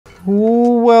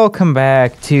Welcome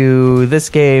back to this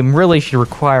game. Really should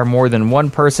require more than one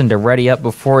person to ready up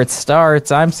before it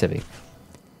starts. I'm Civvie.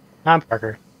 I'm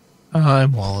Parker.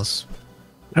 I'm Wallace.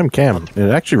 I'm Cam.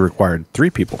 It actually required 3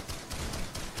 people.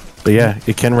 But yeah,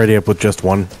 it can ready up with just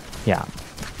one. Yeah.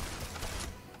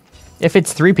 If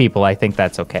it's 3 people, I think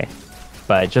that's okay.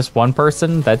 But just one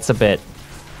person, that's a bit...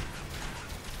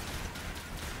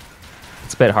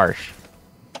 It's a bit harsh.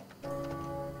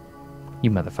 You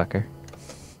motherfucker.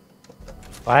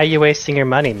 Why are you wasting your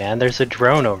money, man? There's a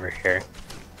drone over here.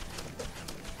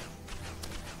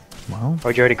 Well,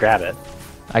 Or did you already grab it?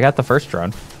 I got the first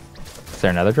drone. Is there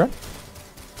another drone?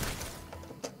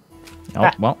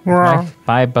 Oh, well,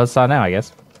 my buzzsaw now, I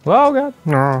guess. Oh, God.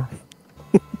 No.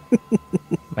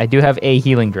 I do have a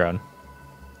healing drone.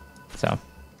 So.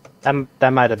 That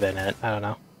might have been it. I don't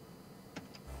know.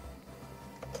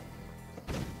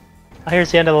 Oh,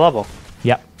 here's the end of the level.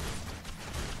 Yep.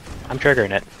 I'm triggering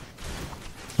it.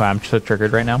 Well, I'm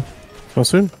triggered right now. How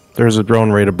soon? There's a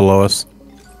drone rated below us.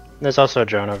 There's also a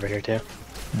drone over here, too.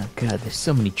 Oh, God, there's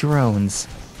so many drones.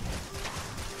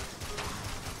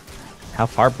 How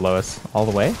far below us? All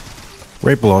the way?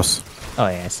 Right below us. Oh,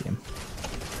 yeah, I see him.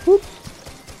 Whoop.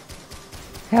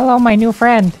 Hello, my new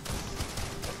friend.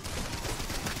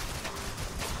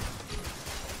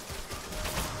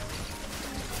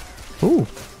 Ooh,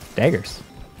 daggers.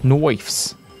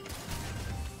 Knives.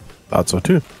 Thought so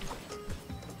too.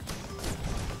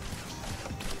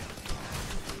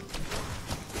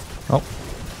 Oh.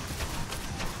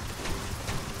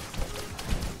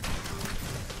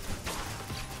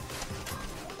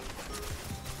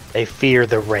 They fear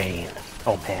the rain.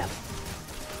 Oh, man.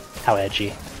 How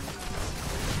edgy.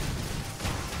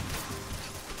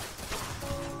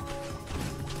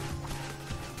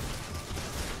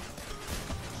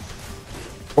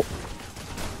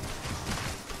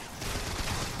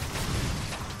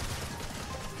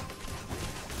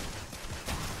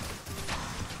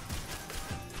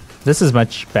 This is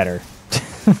much better.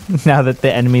 Now that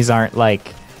the enemies aren't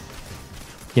like,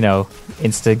 you know,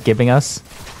 insta-gibbing us.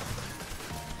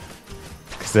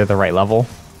 Because they're the right level.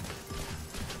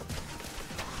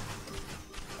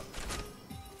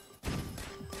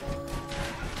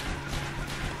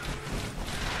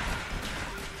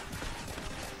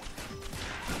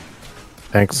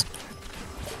 Thanks.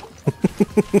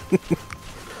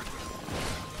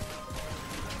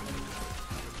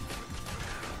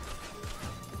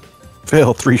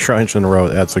 Fail 3 shrines in a row.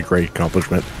 That's a great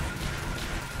accomplishment.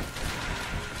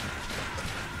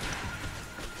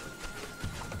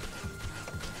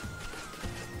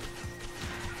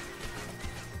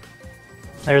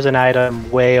 There's an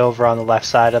item way over on the left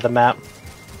side of the map.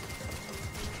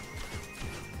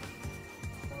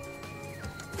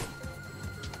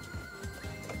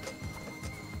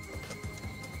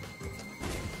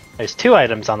 There's 2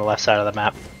 items on the left side of the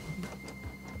map.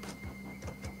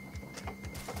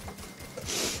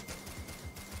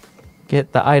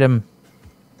 Get the item.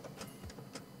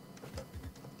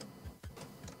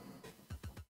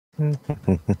 I'm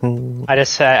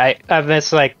just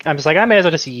like I may as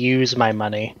well just use my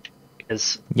money,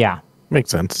 because Yeah. Makes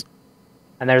sense.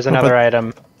 and there's another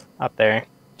item up there.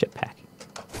 Jetpack.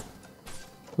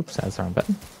 Oops, that's the wrong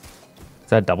button. Is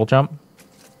that a double jump?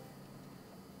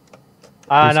 Reduce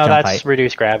No, jump that's height.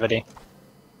 reduced gravity.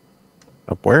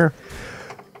 Up where?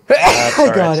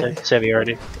 I got it. Civvie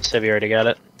already got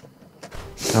it.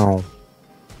 Oh.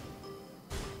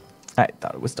 I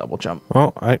thought it was double jump.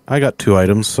 Well, I got 2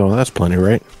 items, so that's plenty,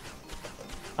 right?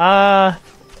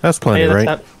 That's plenty, Hey,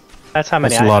 right? That's how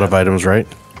many. That's a lot of items, right?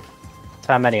 That's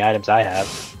how many items I have.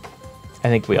 I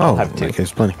think we all have in 2. that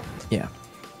case, plenty. Yeah.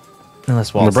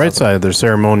 Unless On Wallace the bright has them. side, there's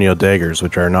ceremonial daggers,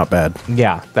 which are not bad.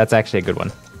 Yeah, that's actually a good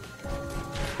one.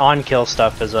 On-kill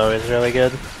stuff is always really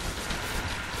good.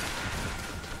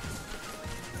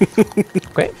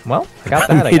 Okay, well, I got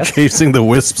that, I guess. Chasing the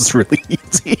wisps is really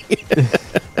easy.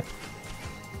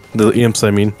 The imps,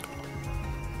 I mean.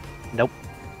 Nope.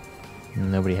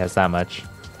 Nobody has that much.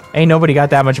 Ain't nobody got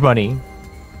that much money.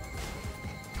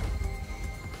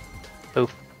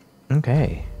 Oof.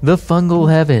 Okay. The fungal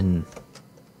heaven.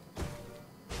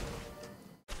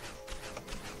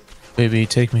 Baby,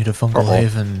 take me to Fungal Uh-oh.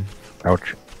 Haven.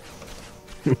 Ouch.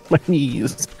 My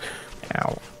knees.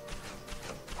 Ow.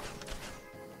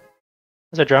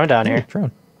 There's a drone down here.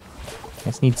 Drone. I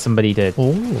just need somebody to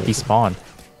despawn.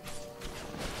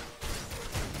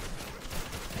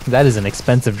 That is an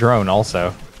expensive drone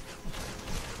also.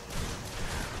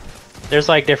 There's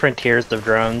like different tiers of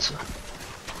drones.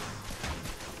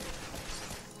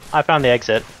 I found the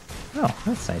exit. Oh,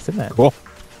 that's nice, isn't it? Cool.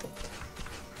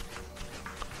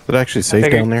 Is it actually safe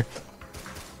figured- down there?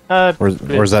 Or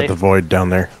is that the void down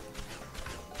there?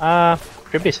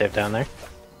 Should be safe down there.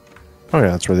 Oh yeah,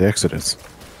 that's where the exit is.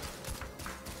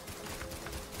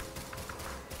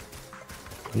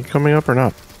 Are you coming up or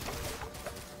not?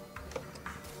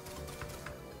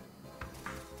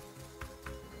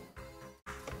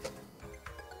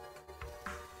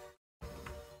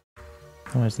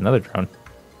 Oh, there's another drone.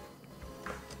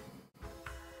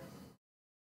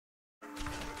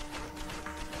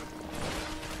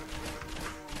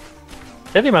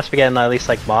 Civvie must be getting at least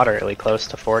like moderately close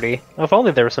to 40. Oh, if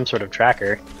only there was some sort of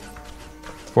tracker.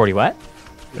 40 what?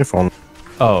 If only.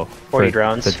 Oh, 40 for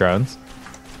drones. The drones?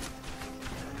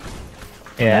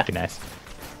 Yeah. That'd be nice.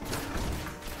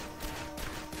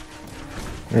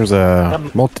 There's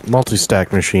a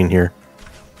multi-stack machine here.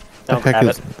 Don't grab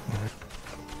it.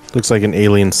 Looks like an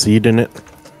alien seed in it.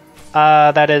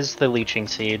 That is the leeching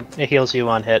seed. It heals you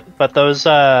one hit, but those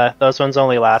ones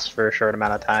only last for a short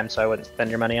amount of time, so I wouldn't spend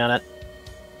your money on it.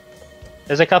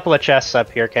 There's a couple of chests up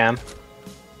here, Cam.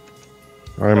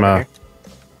 I'm Over here.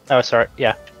 Oh, sorry.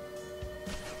 Yeah.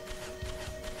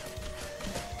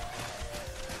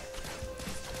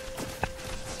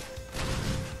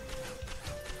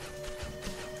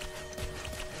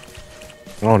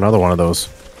 Oh, another one of those.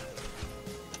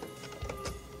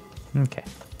 Okay.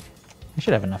 I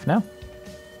should have enough now.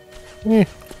 Yeah.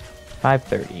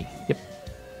 530. Yep.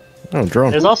 Oh,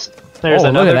 drone. There's Oh,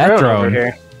 another look at that drone over drone.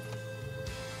 here.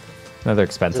 Another Is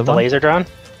expensive it the one. laser drone?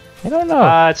 I don't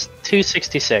know. It's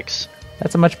 266.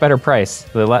 That's a much better price.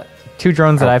 The two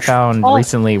drones that I Ouch. found Oh.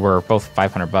 recently were both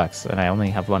 $500, and I only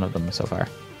have one of them so far.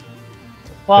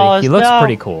 Well, But he looks no.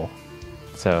 pretty cool.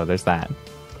 So there's that.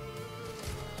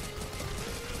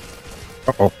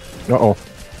 Uh-oh. Uh-oh.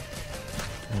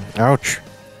 Ouch.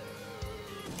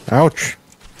 Ouch.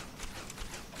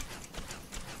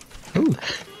 Ooh.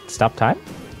 Stop time?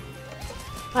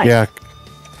 Nice. Yeah.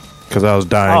 Because I was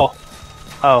dying. Oh.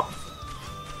 Oh.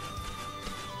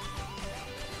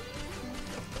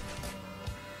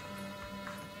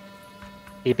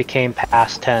 He became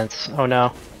past tense. Oh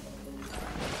no.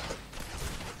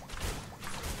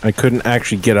 I couldn't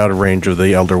actually get out of range of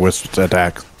the Elder Wisp's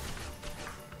attack.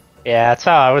 Yeah, that's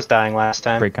how I was dying last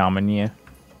time. Pretty common, yeah.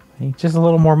 Hey, just a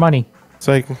little more money. It's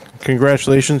like,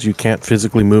 congratulations, you can't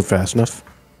physically move fast enough.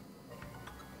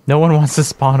 No one wants to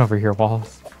spawn over here,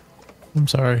 Wallace. I'm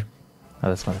sorry. Oh,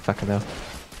 this motherfucker, though.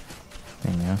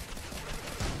 There you go.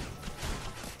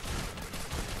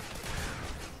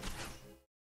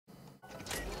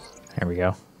 There we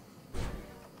go.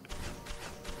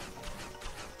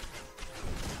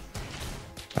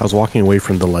 I was walking away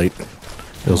from the light.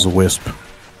 It was a wisp.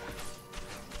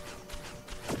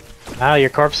 Wow, your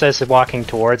corpse says walking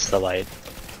towards the light.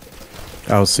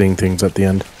 I was seeing things at the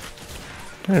end.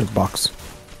 There's a box.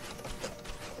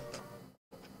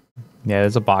 Yeah,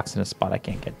 there's a box in a spot I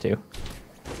can't get to.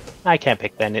 I can't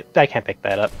pick that. I can't pick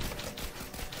that up.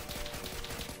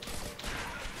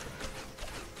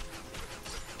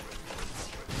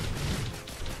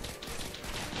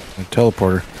 A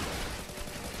teleporter.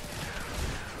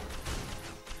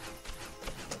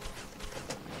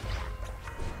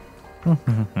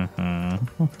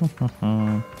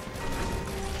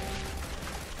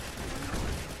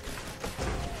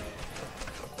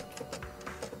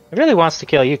 It really wants to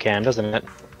kill you, Cam, doesn't it?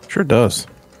 Sure does.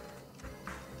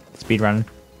 Speed running.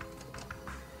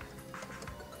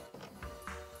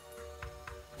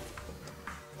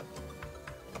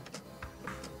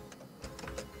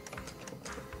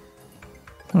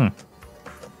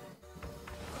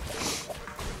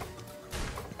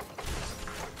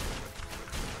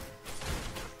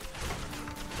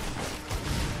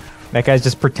 That guy's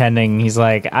just pretending. He's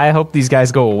like, I hope these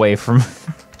guys go away from...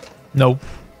 Nope.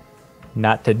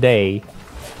 Not today.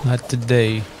 Not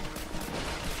today.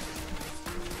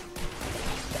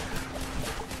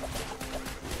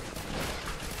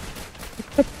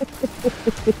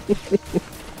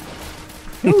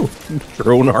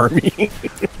 Drone army.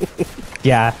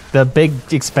 Yeah, the big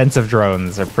expensive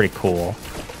drones are pretty cool.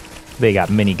 They got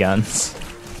miniguns.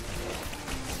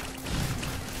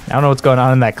 I don't know what's going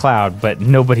on in that cloud, but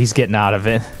nobody's getting out of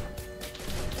it.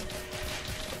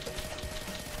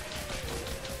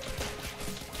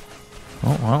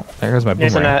 Oh, well, there goes my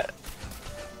Isn't boomerang. it?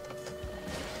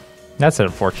 That's an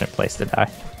unfortunate place to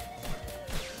die.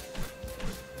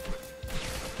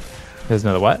 There's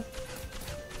another what?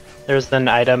 There's an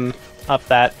item up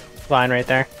that line right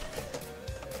there.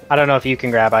 I don't know if you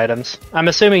can grab items. I'm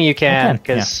assuming you can,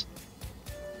 because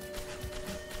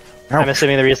I'm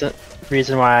assuming the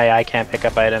reason why I can't pick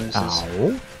up items is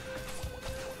Ow.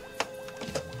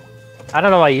 I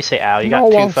don't know why you say ow. You got No,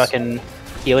 two well, fucking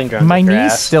healing drones. My up your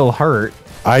knees ass. still hurt.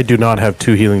 I do not have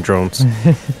 2 healing drones.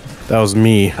 That was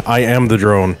me. I am the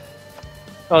drone.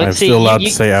 Well, I'm see, still allowed to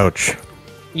say ouch.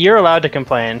 You're allowed to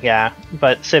complain, yeah,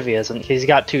 but Civvie isn't. He's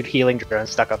got 2 healing drones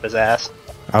stuck up his ass.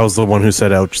 I was the one who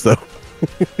said ouch, though.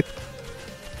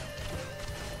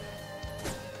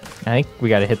 I think we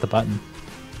gotta hit the button.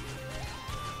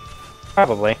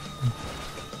 Probably.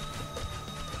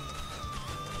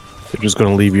 They're just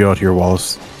gonna leave you out here,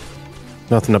 Wallace.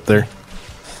 Nothing up there.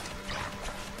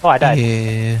 Oh, I died.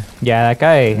 Yeah. Yeah, that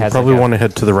guy has Probably like want to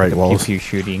head to the right, a Wallace. pew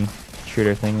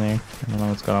shooter thing there. I don't know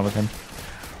what's going on with him.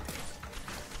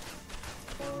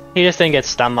 He just didn't get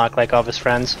stun locked like all of his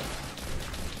friends.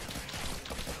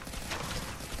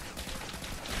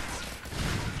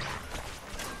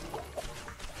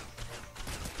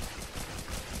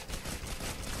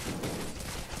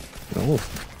 Oh.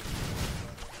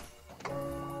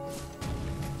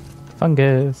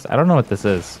 Fungus. I don't know what this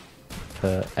is.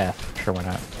 The F. Sure, why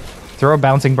not? Throw a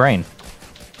bouncing brain.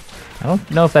 I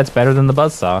don't know if that's better than the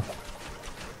buzzsaw.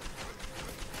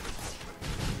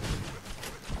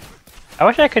 I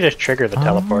wish I could just trigger the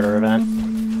teleporter event.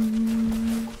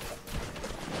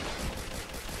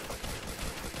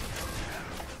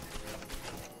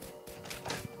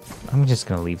 I'm just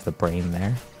gonna leave the brain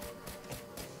there.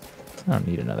 I don't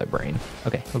need another brain.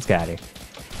 Okay, let's get out of here.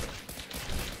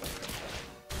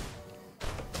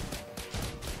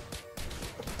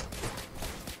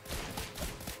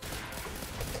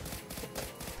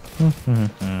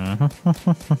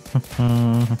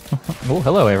 Oh,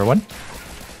 hello everyone.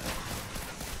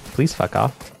 Please fuck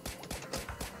off.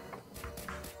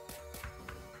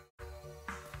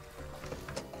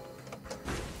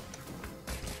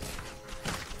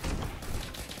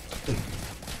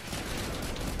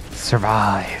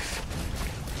 Survive.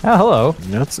 Oh, hello.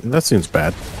 That seems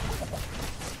bad.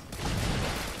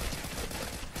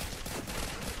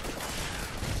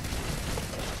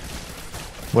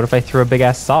 What if I threw a big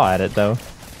ass saw at it though?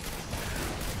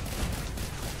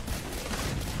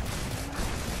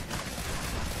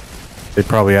 They'd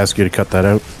probably ask you to cut that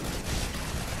out.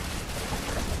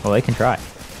 Well, they can try.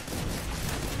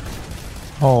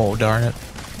 Oh, darn it.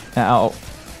 Ow.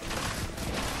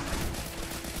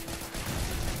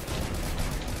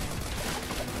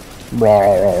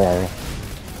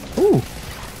 Ooh.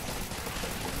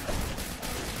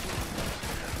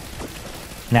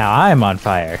 Now I'm on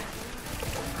fire.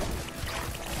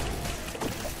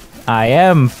 I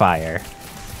am fire.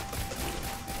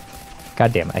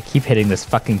 God damn it, I keep hitting this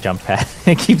fucking jump pad.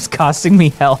 It keeps costing me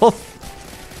health.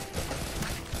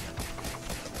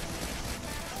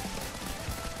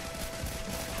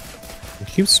 It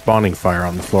keeps spawning fire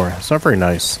on the floor. It's not very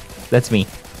nice. That's me.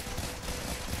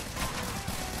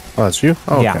 Oh, that's you?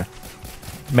 Oh, Yeah. okay.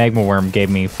 Magma Worm gave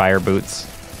me fire boots.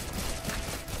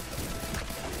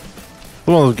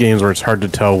 One of those games where it's hard to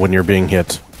tell when you're being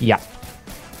hit. Yeah.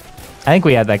 I think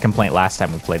we had that complaint last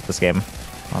time we played this game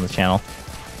on the channel.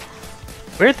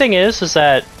 Weird thing is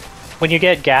that when you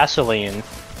get gasoline,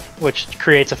 which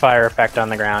creates a fire effect on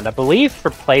the ground, I believe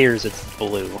for players it's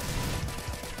blue.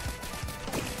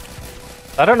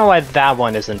 I don't know why that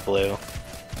one isn't blue.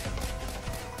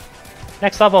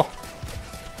 Next level.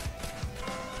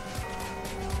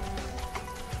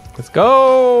 Let's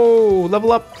go!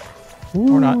 Level up!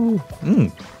 Or not.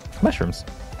 Mmm. Mushrooms.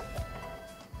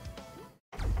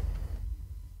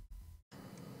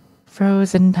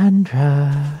 Frozen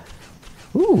tundra.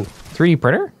 Ooh. 3D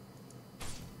printer?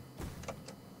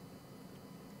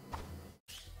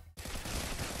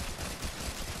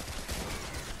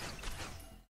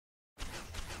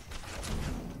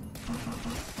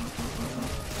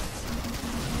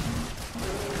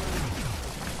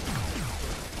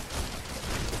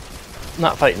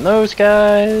 Not fighting those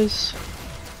guys.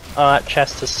 That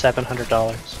chest is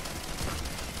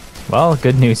 $700. Well,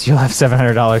 good news. You'll have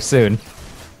 $700 soon.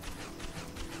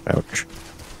 Ouch.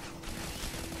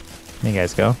 There you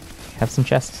guys go. Have some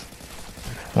chests.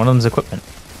 One of them's equipment.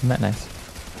 Isn't that nice?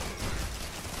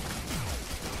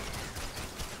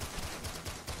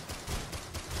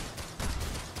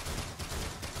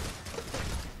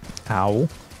 Ow.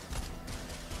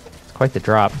 It's quite the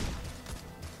drop.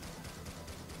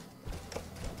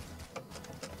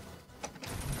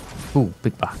 Ooh,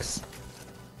 big box.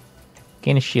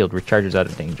 Gain a shield, recharges out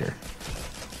of danger.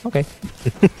 Okay.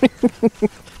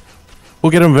 We'll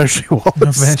get him eventually,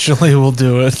 Wallace. Eventually we'll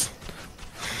do it.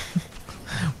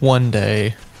 One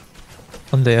day.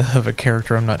 One day I'll have a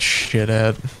character I'm not shit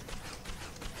at.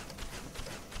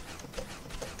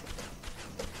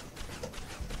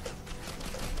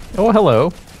 Oh,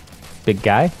 hello. Big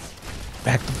guy.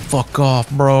 Back the fuck off,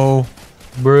 bro.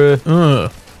 Bruh. Ugh.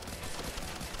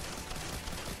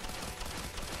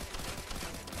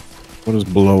 What is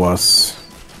below us?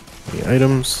 The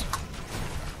items.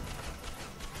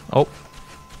 Oh,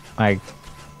 I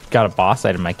got a boss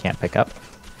item I can't pick up.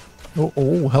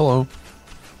 Oh, hello.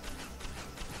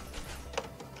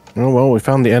 Oh well, we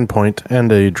found the endpoint and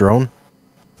a drone.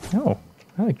 Oh,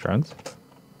 I like drones.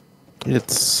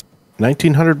 It's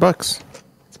 $1,900.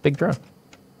 It's a big drone.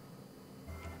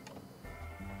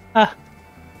 Ah.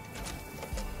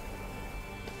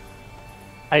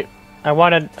 I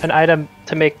wanted an item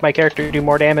to make my character do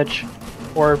more damage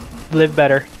or live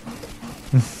better.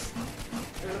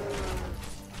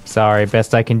 Sorry,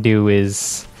 best I can do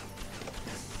is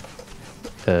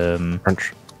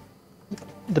Crunch.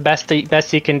 The best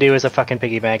you can do is a fucking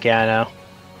piggy bank. Yeah, I know.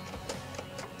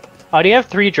 Oh, do you have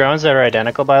 3 drones that are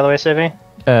identical, by the way, Civvie?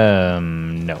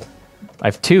 no. I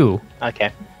have 2.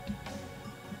 Okay.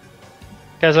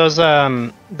 Because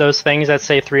those things that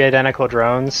say 3 identical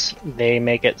drones, they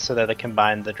make it so that they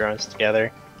combine the drones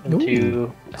together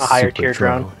into a higher Super tier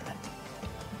drone.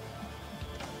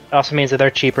 It also means that they're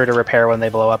cheaper to repair when they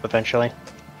blow up eventually.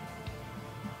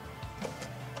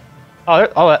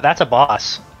 Oh, that's a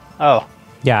boss. Oh,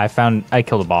 Yeah, I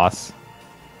killed a boss.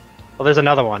 well, there's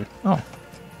another one. Oh.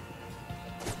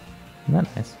 Isn't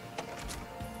that nice?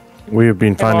 We have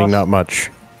been finding boss. not much.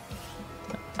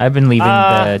 I've been leaving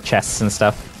the chests and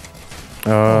stuff.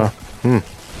 There's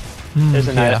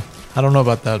an item. I don't know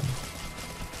about that.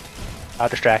 I'll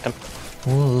distract him.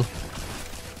 Whoa.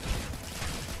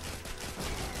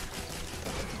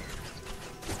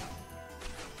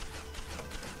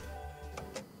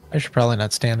 I should probably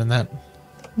not stand in that.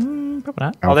 Probably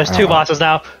not. Oh, there's 2 bosses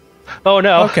now. Oh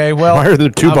no. Okay, well. Why are there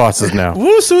 2 bosses now?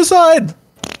 Woo, suicide!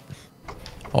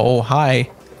 Oh,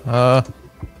 hi.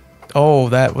 Oh,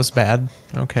 that was bad.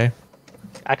 Okay.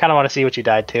 I kind of want to see what you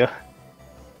died to.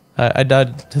 I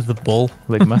died to the bull.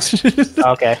 Ligma.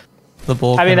 Okay. The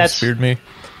bull I mean, kind of that's- speared me.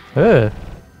 Ugh.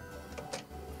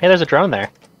 Hey, there's a drone there.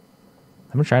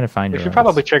 I'm trying to find We drones. should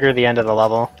probably trigger the end of the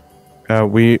level.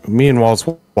 Me and Walls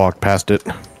walked past it.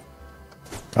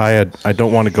 I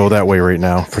don't want to go that way right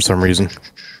now for some reason.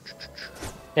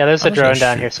 Yeah, there's a I'm just gonna drone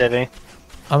down shoot. here, Civvie.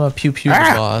 I'm a pew pew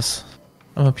boss.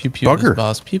 I'm a pew pew Bugger.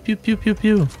 boss. Pew pew pew pew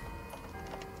pew.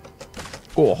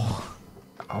 Oh.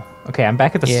 Okay, I'm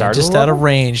back at the Yeah, start. just of the out of level.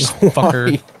 range,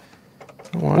 fucker.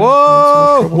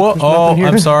 Whoa! Whoa! Oh,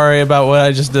 I'm sorry about what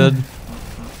I just did.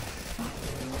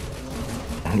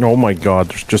 Oh my god,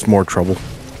 there's just more trouble.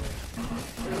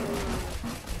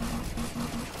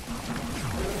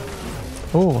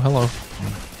 Oh, hello.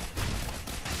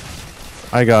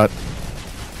 I got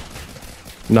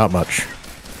not much.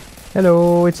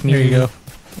 Hello, it's me. There you go.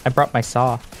 I brought my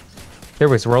saw. There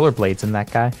was rollerblades in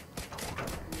that guy.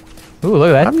 Ooh, look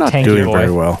at that I'm not tanky doing boy.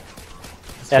 very well.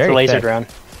 That's very a laser thick. drone.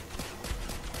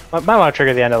 Might want to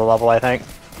trigger the end of the level, I think.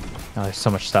 Oh, there's so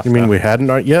much stuff. You mean though. we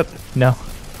hadn't yet? No.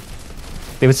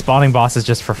 They were spawning bosses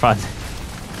just for fun.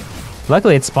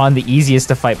 Luckily, it spawned the easiest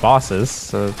to fight bosses,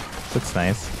 so that's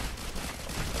nice.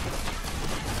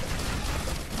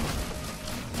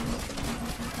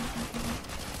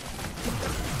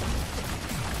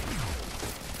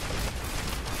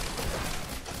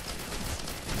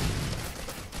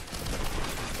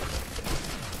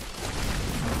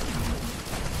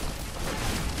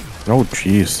 Oh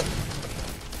jeez.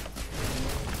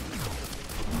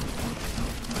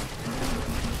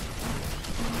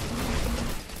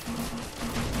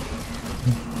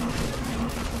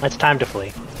 It's time to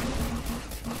flee.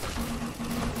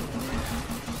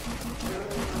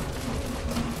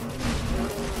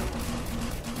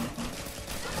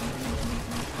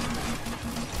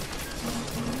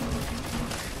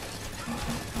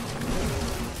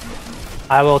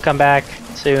 I will come back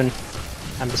soon.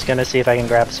 I'm just gonna see if I can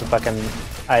grab some fucking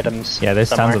items. Yeah, there's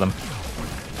somewhere. tons of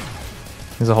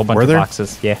them. There's a whole bunch Were of there?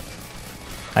 boxes. Yeah.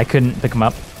 I couldn't pick them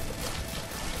up.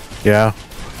 Yeah.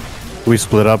 We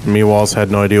split up. Me Walls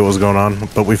had no idea what was going on,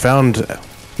 but we found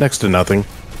next to nothing.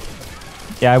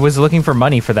 Yeah, I was looking for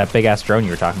money for that big ass drone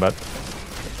you were talking about.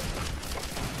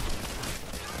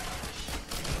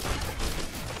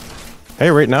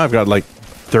 Hey, right now I've got like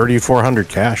 3,400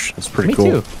 cash. That's pretty Me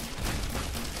cool. too.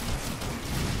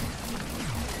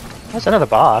 That's another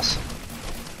boss.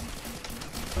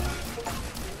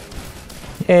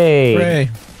 Hey. Hooray.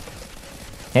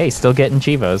 Hey, still getting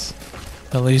Chivos.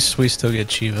 At least we still get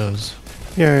Chivos.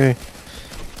 Yay.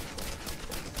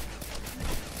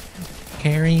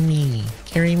 Carry me.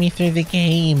 Carry me through the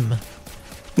game.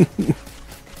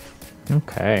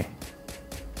 Okay.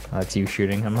 Oh, that's you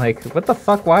shooting. I'm like, what the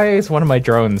fuck? Why is one of my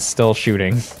drones still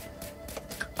shooting?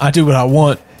 I do what I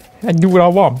want. I do what I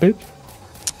want, bitch.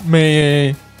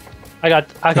 Man. I got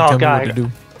Can't tell me what guy. to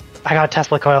do. I got a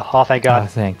Tesla coil. Oh, thank Oh, God.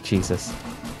 thank Jesus.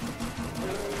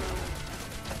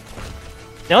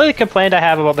 The only complaint I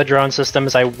have about the drone system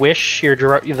is I wish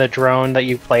the drone that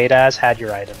you played as had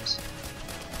your items.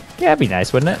 Yeah, it'd be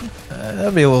nice, wouldn't it?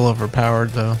 That'd be a little overpowered,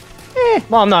 though.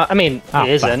 Well, no, I mean, Oh, it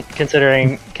isn't,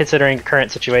 considering the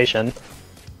current situation.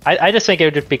 I just think it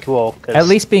would just be cool. At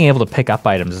least being able to pick up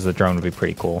items as a drone would be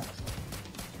pretty cool.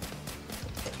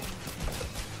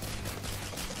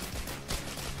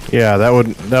 Yeah, that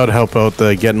would help out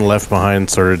the getting left behind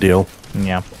sort of deal.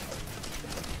 Yeah.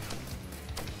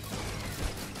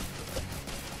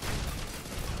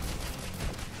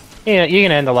 Yeah, you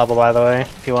can end the level, by the way,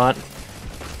 if you want.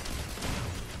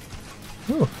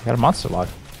 Ooh, got a monster log.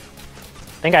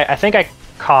 I think I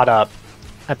caught up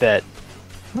a bit.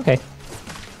 Okay.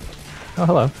 Oh,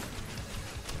 hello.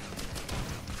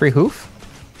 Free hoof?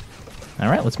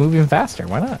 Alright, let's move even faster.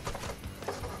 Why not?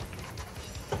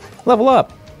 Level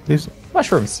up! These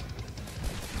Mushrooms!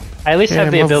 I at least Yeah,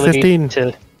 have the I'm level ability 15.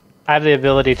 to... I have the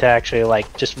ability to actually,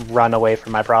 like, just run away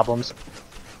from my problems.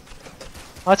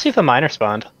 Let's see if the miner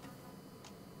spawned.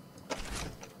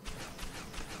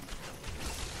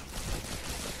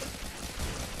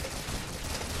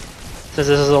 Since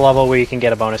this is a level where you can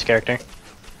get a bonus character.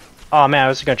 Oh man, I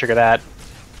was gonna trigger that.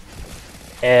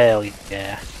 Hell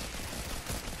yeah.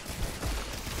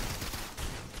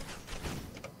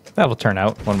 That'll turn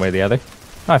out one way or the other.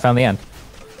 Oh, I found the end.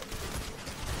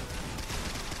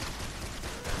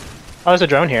 Oh, there's a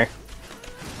drone here.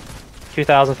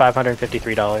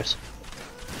 $2,553.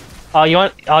 Oh, you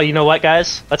want? Oh, you know what,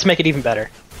 guys? Let's make it even better.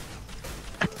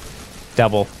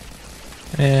 Double.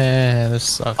 Yeah, this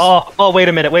sucks. Oh, wait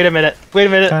a minute, wait a minute, wait a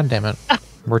minute. God damn it.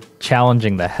 We're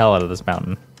challenging the hell out of this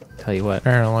mountain. Tell you what.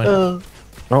 Apparently. Oh,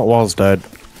 walls died.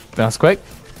 That was quick,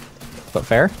 but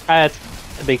fair. That's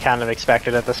to be kind of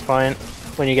expected at this point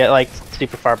when you get like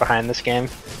super far behind this game.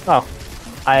 Oh,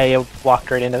 I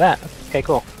walked right into that. Okay,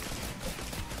 cool.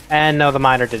 And no, the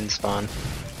miner didn't spawn.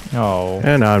 Oh.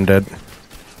 And now I'm dead.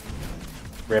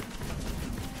 Rip.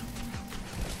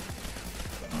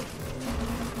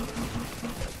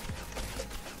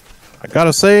 I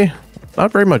gotta say,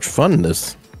 not very much fun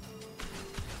this.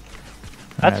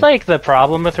 That's like the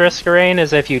problem with Risk of Rain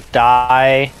is if you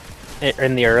die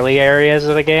in the early areas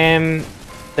of the game,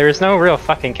 there's no real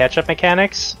fucking catch-up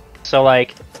mechanics. So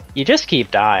like, you just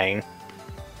keep dying.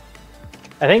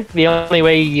 I think the only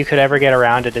way you could ever get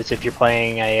around it is if you're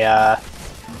playing a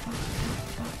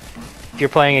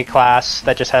class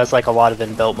that just has like a lot of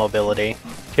inbuilt mobility,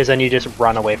 because then you just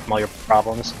run away from all your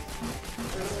problems.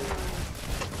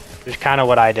 Which is kind of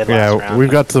what I did last round. We've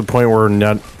got to the point where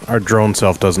our drone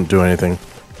self doesn't do anything.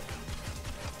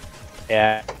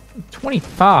 Yeah.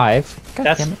 25? God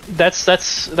damn it.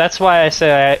 That's why I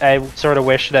say I sort of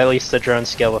wish that at least the drone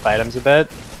scale with items a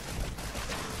bit.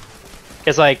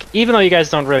 Because like, even though you guys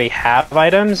don't really have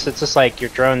items, it's just like your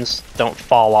drones don't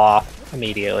fall off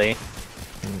immediately.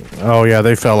 Oh yeah,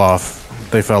 they fell off.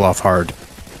 They fell off hard.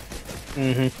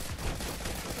 Mm-hmm.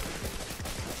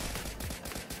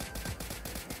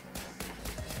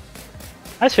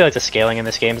 I just feel like the scaling in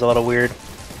this game is a little weird.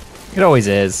 It always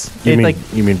is. You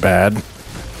It, mean bad?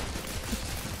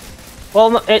 Well,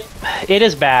 no, it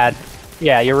is bad.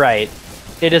 Yeah, you're right.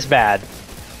 It is bad.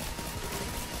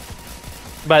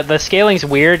 But the scaling's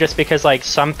weird just because like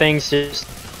some things just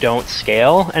don't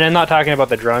scale, and I'm not talking about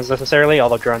the drones necessarily,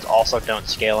 although drones also don't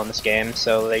scale in this game,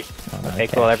 so they okay,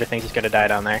 cool, everything's just gonna die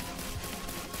down there.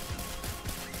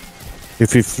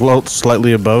 If you float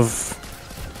slightly above,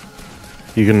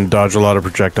 you can dodge a lot of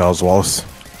projectiles, Wallace.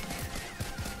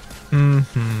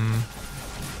 Mm-hmm.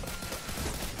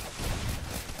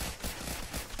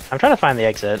 I'm trying to find the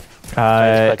exit.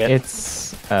 Click it.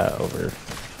 It's over.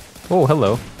 Oh,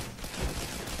 hello.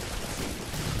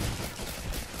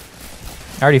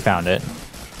 I already found it.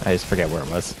 I just forget where it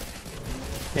was.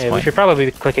 Yeah, we should probably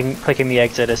be clicking the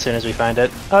exit as soon as we find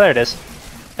it. Oh, there it is.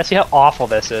 Let's see how awful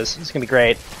this is. It's gonna be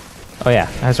great. Oh yeah,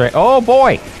 that's right. Oh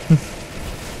boy!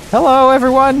 Hello,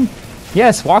 everyone!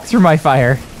 Yes, walk through my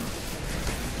fire.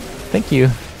 Thank you,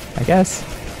 I guess.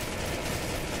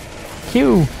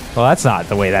 Q! Well, that's not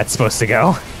the way that's supposed to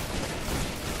go.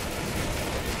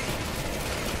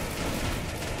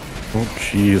 Oh,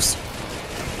 jeez.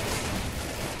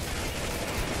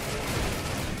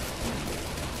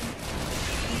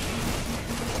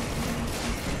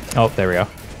 Oh, there we go.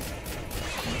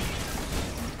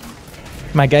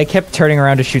 My guy kept turning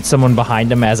around to shoot someone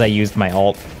behind him as I used my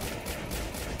ult.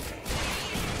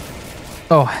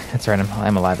 Oh, that's right,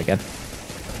 I'm alive again.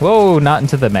 Whoa, not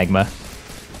into the magma.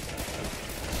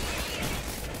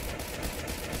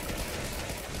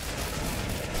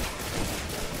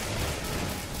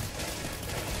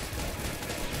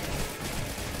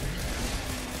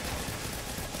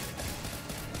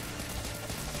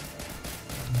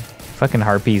 fucking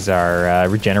harpies are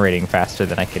regenerating faster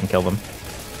than I can kill them.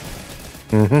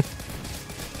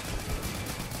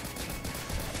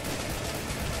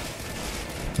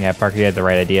 Yeah, Parker, you had the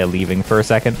right idea leaving for a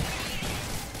second.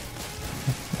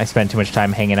 I spent too much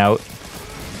time hanging out.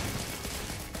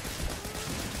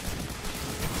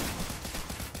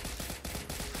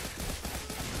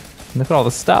 Look at all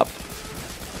the stuff.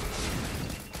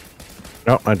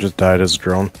 No, I just died as a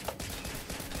drone.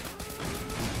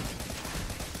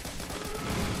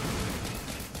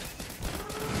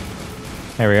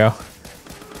 There we go.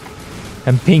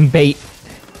 I'm being bait.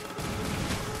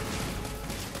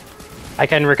 I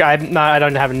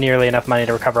don't have nearly enough money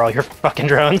to recover all your fucking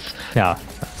drones. No,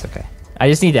 that's okay. I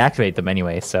just need to activate them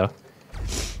anyway, so.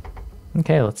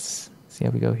 Okay, let's see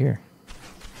how we go here.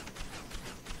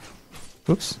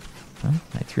 Oops. Well,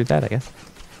 I threw that, I guess.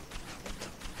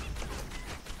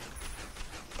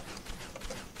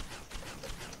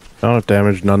 Not enough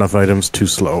damage, not enough items, too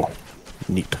slow.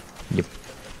 Neat. Yep.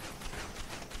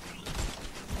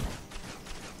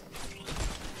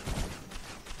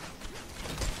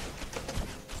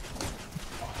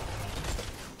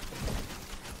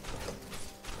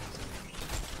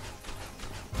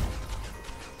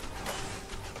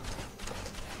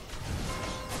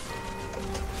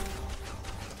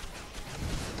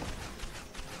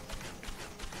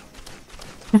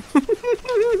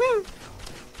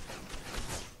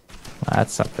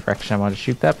 That's not the direction I want to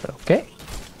shoot that, but okay.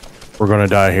 We're gonna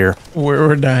die here.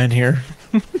 We're dying here.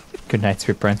 Good night,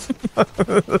 Sweet Prince.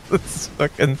 That's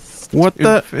fucking What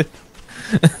stupid.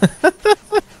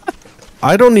 the?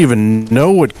 I don't even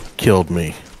know what killed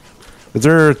me. Is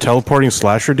there a teleporting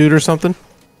slasher dude or something?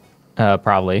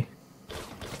 Probably.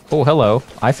 Oh, hello.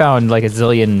 I found like a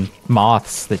zillion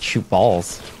moths that shoot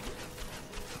balls.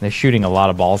 They're shooting a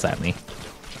lot of balls at me.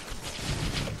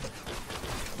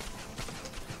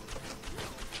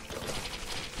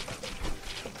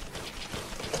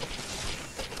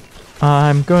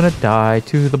 I'm gonna die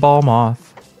to the ball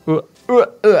moth.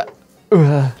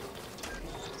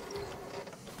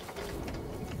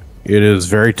 It is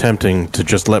very tempting to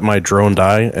just let my drone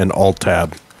die and alt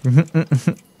tab.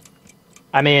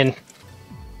 I mean,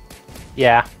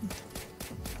 yeah.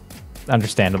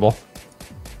 Understandable.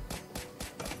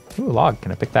 Ooh, a log.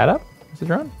 Can I pick that up as a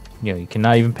drone? You know, you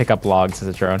cannot even pick up logs as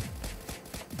a drone.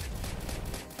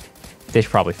 They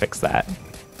should probably fix that.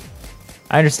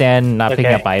 I understand not picking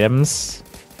up items,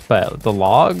 but the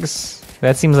logs,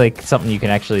 that seems like something you can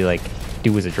actually like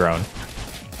do as a drone.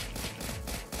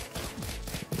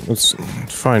 Let's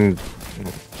find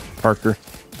Parker.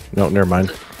 No, never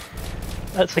mind.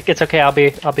 That's like it's okay. I'll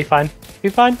be fine. Be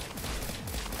fine.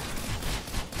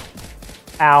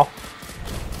 Ow.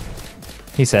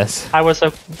 He says. I was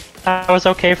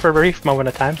okay for a brief moment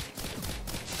of time.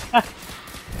 Ah.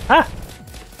 Ah.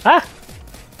 Ah.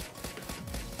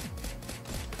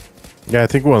 Yeah, I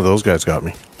think one of those guys got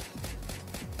me.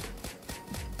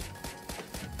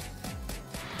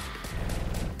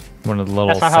 One of the little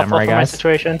That's not helpful samurai for my guys.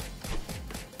 situation.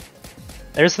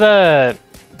 There's the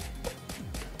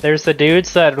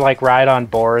dudes that like ride on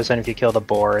boars, and if you kill the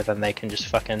boar, then they can just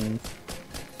fucking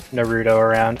Naruto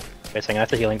around. Wait a second,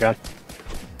 that's a healing ground.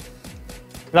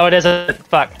 No, it isn't.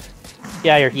 Fuck.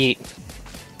 Yeah, you're yeet.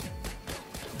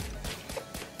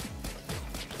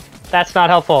 That's not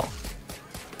helpful.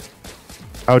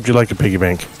 How would you like to piggy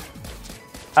bank?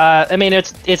 I mean,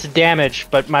 it's damage,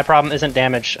 but my problem isn't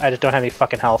damage. I just don't have any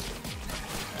fucking health.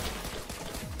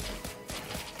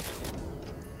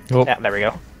 Oh. Yeah, there we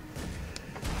go.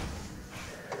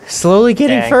 Slowly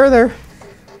getting Dang. further.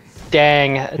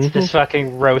 Dang, it just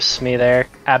fucking roasts me there.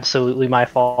 Absolutely my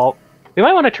fault. We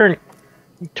might want to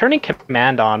turning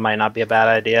command on might not be a bad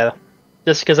idea.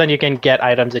 Just because then you can get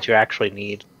items that you actually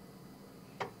need.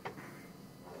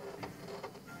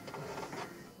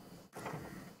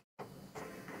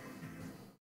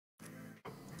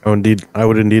 I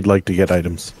would indeed like to get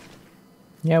items.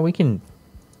 Yeah, we can.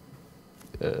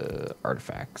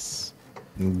 Artifacts.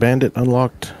 Bandit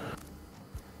unlocked.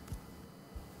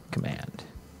 Command.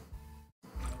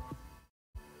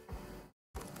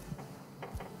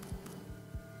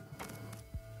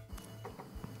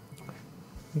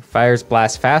 Fires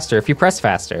blast faster if you press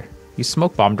faster. Use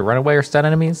smoke bomb to run away or stun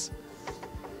enemies.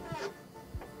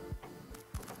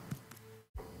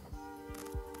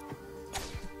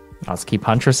 Let's keep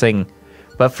huntressing.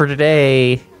 But for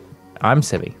today, I'm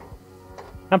Civvie.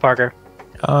 I'm Parker.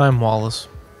 I'm Wallace.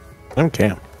 I'm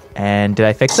Cam. And did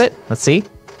I fix it? Let's see.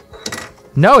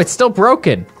 No, it's still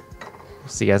broken.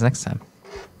 See you guys next time.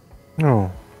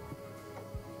 Oh.